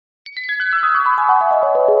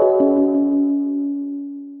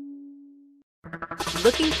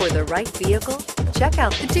Looking for the right vehicle? Check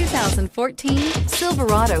out the 2014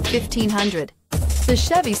 Silverado 1500. The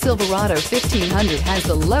Chevy Silverado 1500 has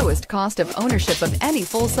the lowest cost of ownership of any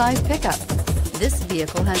full-size pickup. This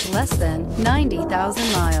vehicle has less than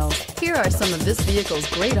 90,000 miles. Here are some of this vehicle's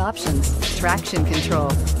great options: traction control,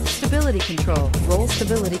 stability control, roll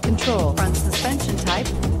stability control, front suspension type,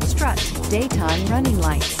 strut, daytime running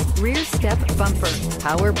lights, rear step bumper,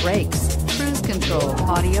 power brakes, cruise control,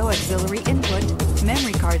 audio auxiliary input,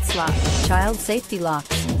 memory card slot, child safety locks.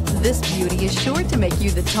 This beauty is sure to make you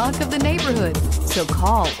the talk of the neighborhood. So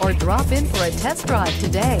call or drop in for a test drive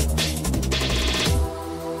today.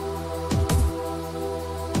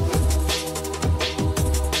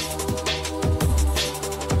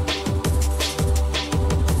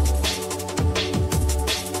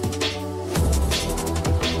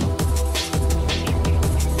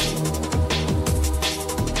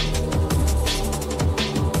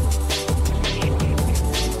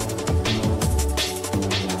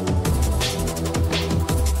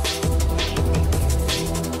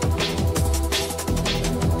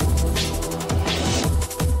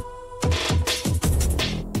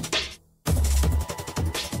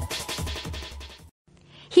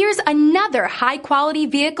 Here's another high-quality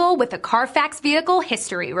vehicle with a Carfax Vehicle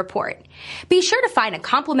History Report. Be sure to find a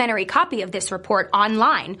complimentary copy of this report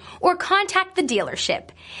online or contact the dealership.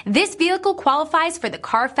 This vehicle qualifies for the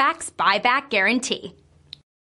Carfax Buyback Guarantee.